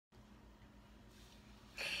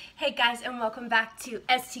Hey guys, and welcome back to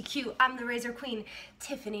STQ. I'm the Razor Queen,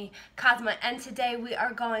 Tiffany Cosma, and today we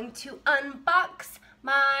are going to unbox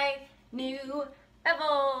my new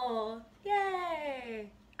Bevel. Yay!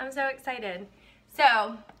 I'm so excited.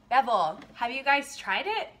 So, Bevel, have you guys tried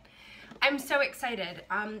it? I'm so excited.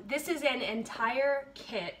 This is an entire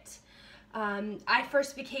kit. I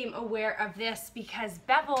first became aware of this because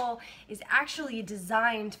Bevel is actually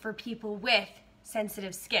designed for people with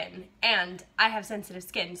sensitive skin, and I have sensitive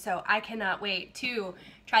skin, so I cannot wait to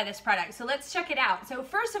try this product. So let's check it out. So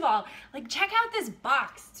first of all, check out this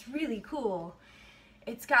box. It's really cool.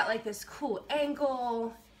 It's got this cool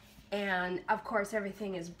angle, and of course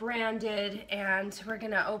everything is branded, and we're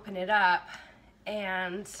gonna open it up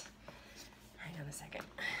and hang on a second.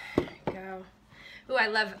 There we go. Ooh, I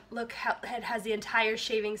love, look how it has the entire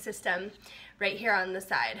shaving system right here on the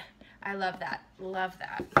side. I love that, love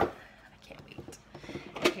that. I can't wait.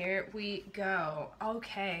 Here we go.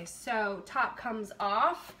 Okay, so top comes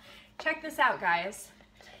off. Check this out, guys.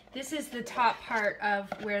 This is the top part of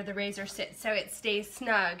where the razor sits, so it stays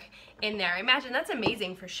snug in there. Imagine, that's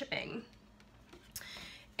amazing for shipping.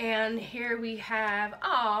 And here we have,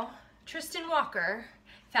 Tristan Walker,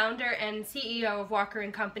 founder and CEO of Walker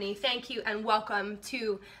 & Company. Thank you and welcome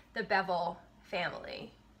to the Bevel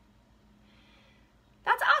family.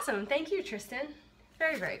 That's awesome. Thank you, Tristan.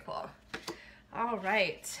 Very, very cool. All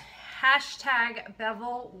right, hashtag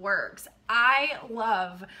Bevel works. I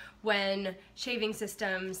love when shaving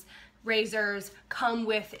systems, razors come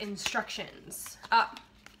with instructions.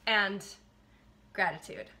 And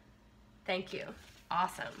gratitude. Thank you.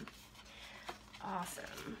 Awesome.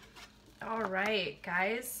 Awesome. All right,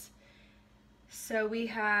 guys. So we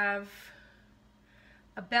have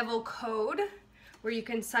a Bevel code where you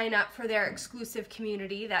can sign up for their exclusive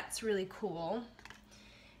community. That's really cool.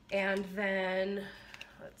 And then,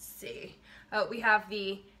 let's see. Oh, we have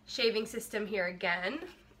the shaving system here again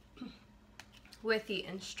with the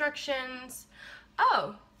instructions.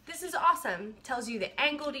 Oh, this is awesome. Tells you the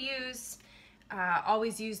angle to use.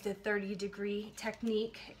 Always use the 30-degree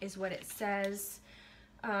technique is what it says.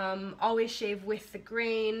 Always shave with the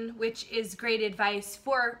grain, which is great advice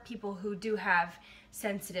for people who do have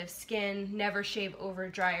sensitive skin. Never shave over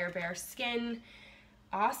dry or bare skin.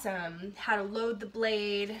 Awesome. How to load the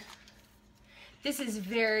blade. This is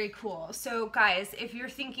very cool. So guys, if you're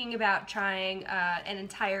thinking about trying an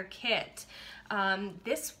entire kit,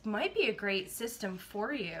 this might be a great system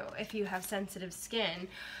for you if you have sensitive skin.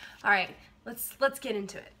 All right, let's get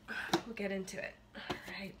into it. We'll get into it. All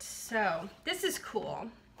right, so this is cool.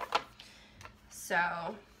 So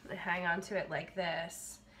I hang on to it like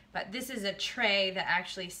this, but this is a tray that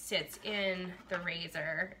actually sits in the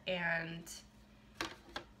razor, and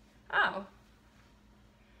oh,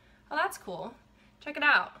 that's cool. Check it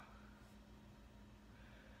out.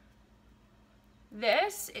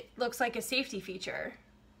 It looks like a safety feature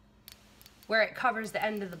where it covers the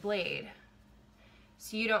end of the blade.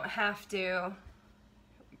 So you don't have to, here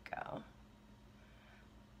we go.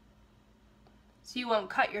 So you won't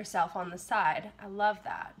cut yourself on the side. I love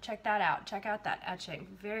that. Check that out. Check out that etching.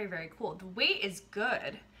 Very, very cool. The weight is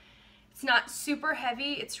good. It's not super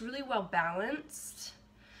heavy. It's really well balanced.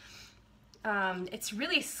 It's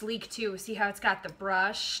really sleek too. See how it's got the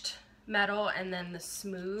brushed metal and then the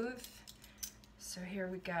smooth. So here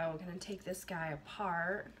we go. We're gonna take this guy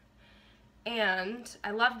apart. And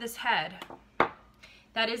I love this head.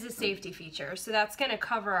 That is a safety feature. So that's gonna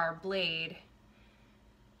cover our blade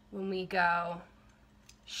when we go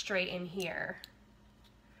straight in here.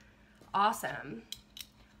 Awesome.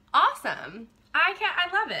 Awesome. I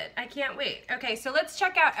love it. I can't wait. Okay, so let's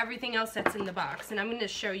check out everything else that's in the box, and I'm going to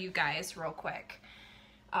show you guys real quick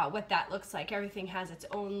what that looks like. Everything has its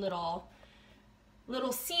own little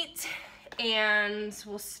seat, and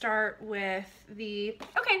we'll start with the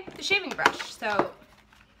shaving brush. So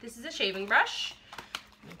this is a shaving brush.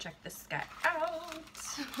 Let me check this guy out.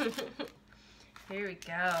 Here we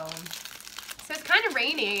go. So it's kind of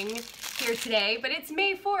raining here today, but it's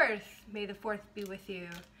May 4th. May the 4th be with you.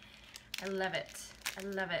 I love it. I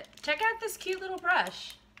love it. Check out this cute little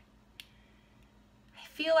brush. I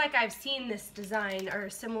feel like I've seen this design or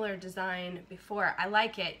a similar design before. I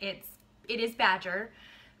like it. It is Badger.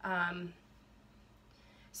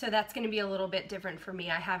 So that's going to be a little bit different for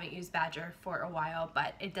me. I haven't used Badger for a while,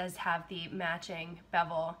 but it does have the matching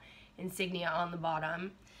Bevel insignia on the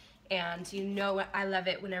bottom. And you know I love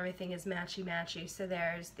it when everything is matchy-matchy. So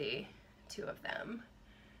there's the two of them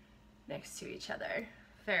next to each other.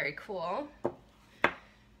 Very cool.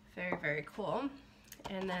 Very, very cool.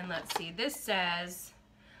 And then let's see, this says,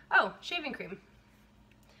 shaving cream.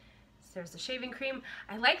 So there's the shaving cream.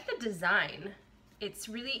 I like the design. It's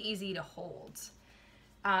really easy to hold.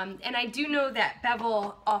 And I do know that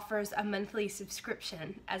Bevel offers a monthly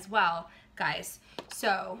subscription as well, guys.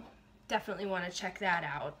 So definitely want to check that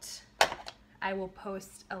out. I will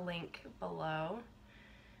post a link below.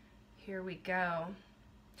 Here we go.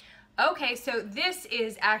 Okay, so this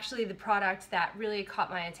is actually the product that really caught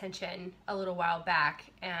my attention a little while back,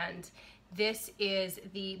 and this is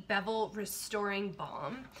the Bevel Restoring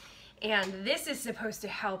Balm, and this is supposed to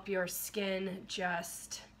help your skin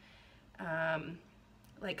just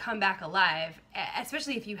like come back alive,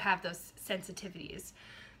 especially if you have those sensitivities.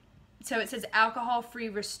 So it says alcohol-free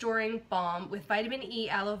restoring balm with vitamin E,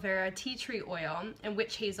 aloe vera, tea tree oil, and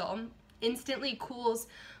witch hazel. Instantly cools,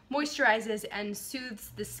 moisturizes, and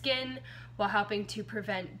soothes the skin while helping to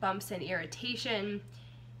prevent bumps and irritation.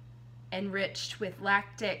 Enriched with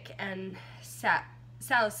lactic and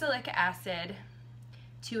salicylic acid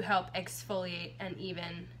to help exfoliate and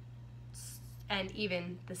even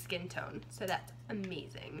the skin tone. So that's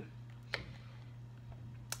amazing.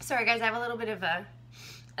 Sorry guys, I have a little bit of a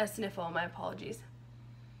sniffle, my apologies.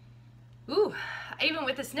 Ooh, even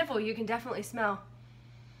with the sniffle you can definitely smell.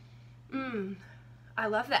 I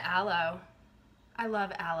love the aloe. I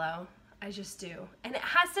love aloe. I just do. And it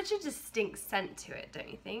has such a distinct scent to it, don't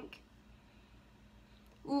you think?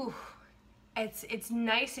 Ooh, it's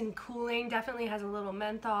nice and cooling. Definitely has a little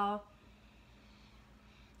menthol.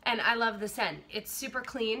 And I love the scent. It's super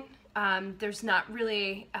clean. There's not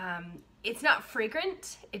really, it's not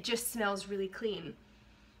fragrant. It just smells really clean.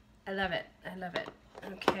 I love it. I love it.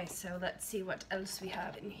 Okay, so let's see what else we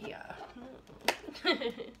have in here.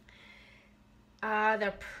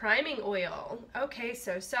 The priming oil. Okay,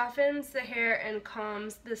 so softens the hair and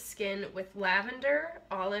calms the skin with lavender,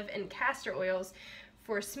 olive, and castor oils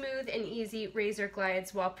for smooth and easy razor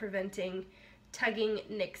glides while preventing tugging,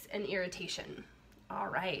 nicks, and irritation. All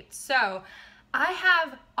right, so I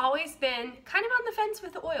have always been kind of on the fence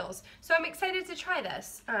with the oils, so I'm excited to try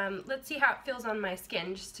this. Let's see how it feels on my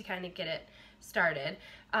skin just to kind of get it started.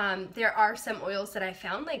 There are some oils that I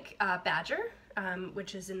found, like Badger,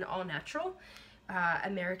 which is an all-natural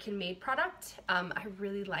American-made product. I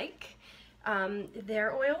really like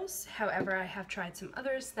their oils. However, I have tried some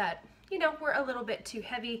others that, you know, were a little bit too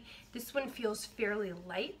heavy. This one feels fairly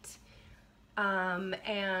light.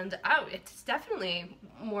 And oh, it's definitely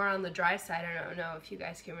more on the dry side. I don't know if you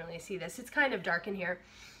guys can really see this. It's kind of dark in here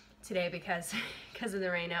today because of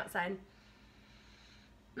the rain outside.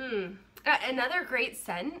 Another great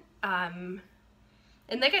scent.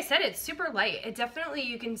 And like I said, it's super light. It definitely,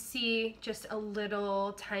 you can see just a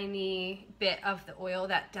little tiny bit of the oil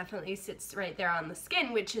that definitely sits right there on the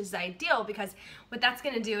skin, which is ideal because what that's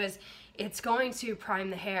going to do is it's going to prime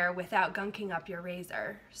the hair without gunking up your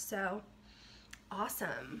razor. So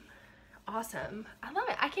awesome. Awesome. I love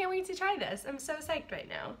it. I can't wait to try this. I'm so psyched right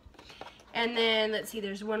now. And then let's see,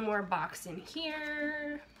 there's one more box in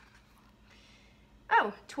here.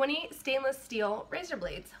 Oh, 20 stainless steel razor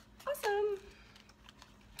blades. Awesome.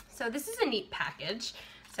 So this is a neat package.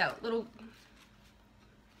 So little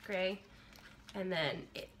gray, and then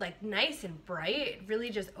it like nice and bright. It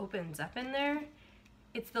really just opens up in there.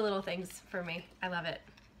 It's the little things for me. I love it.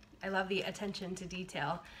 I love the attention to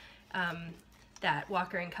detail that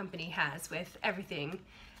Walker & Company has with everything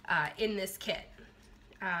in this kit.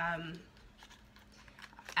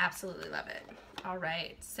 Absolutely love it. All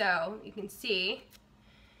right, so you can see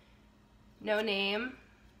no name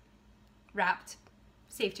wrapped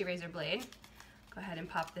safety razor blade. Go ahead and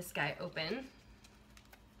pop this guy open.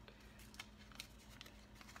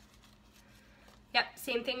 Yep,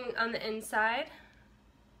 same thing on the inside.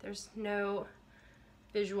 There's no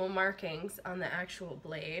visual markings on the actual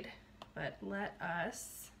blade, but let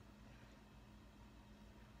us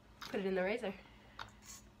put it in the razor. There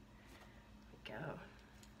we go.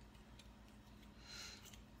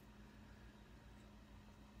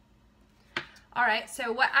 All right,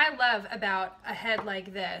 so what I love about a head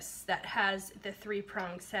like this that has the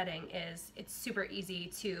 3-prong setting is it's super easy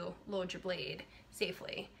to load your blade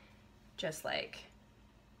safely, just like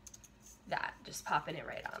that, just popping it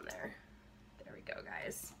right on there. There we go,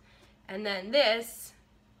 guys. And then this,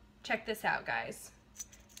 check this out, guys,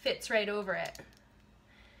 fits right over it.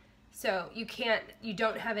 So you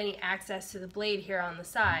don't have any access to the blade here on the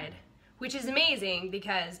side, which is amazing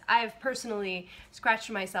because I've personally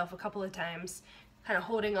scratched myself a couple of times kind of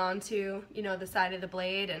holding on to, you know, the side of the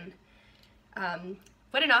blade, and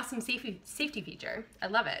what an awesome safety feature. I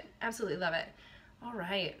love it. Absolutely love it. All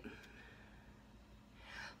right.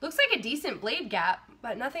 Looks like a decent blade gap,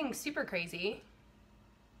 but nothing super crazy.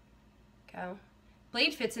 Go.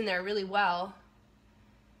 Blade fits in there really well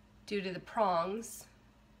due to the prongs.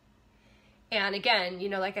 And again, you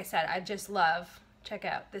know, like I said, I just love, check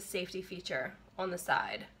out this safety feature on the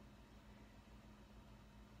side.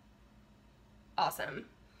 Awesome.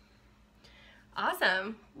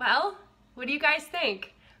 Awesome. Well, what do you guys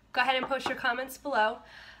think? Go ahead and post your comments below.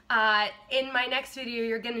 In my next video,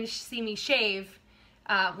 you're going to see me shave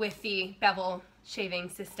with the Bevel shaving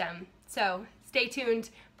system. So stay tuned,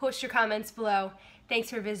 post your comments below. Thanks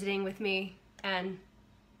for visiting with me, and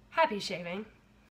happy shaving.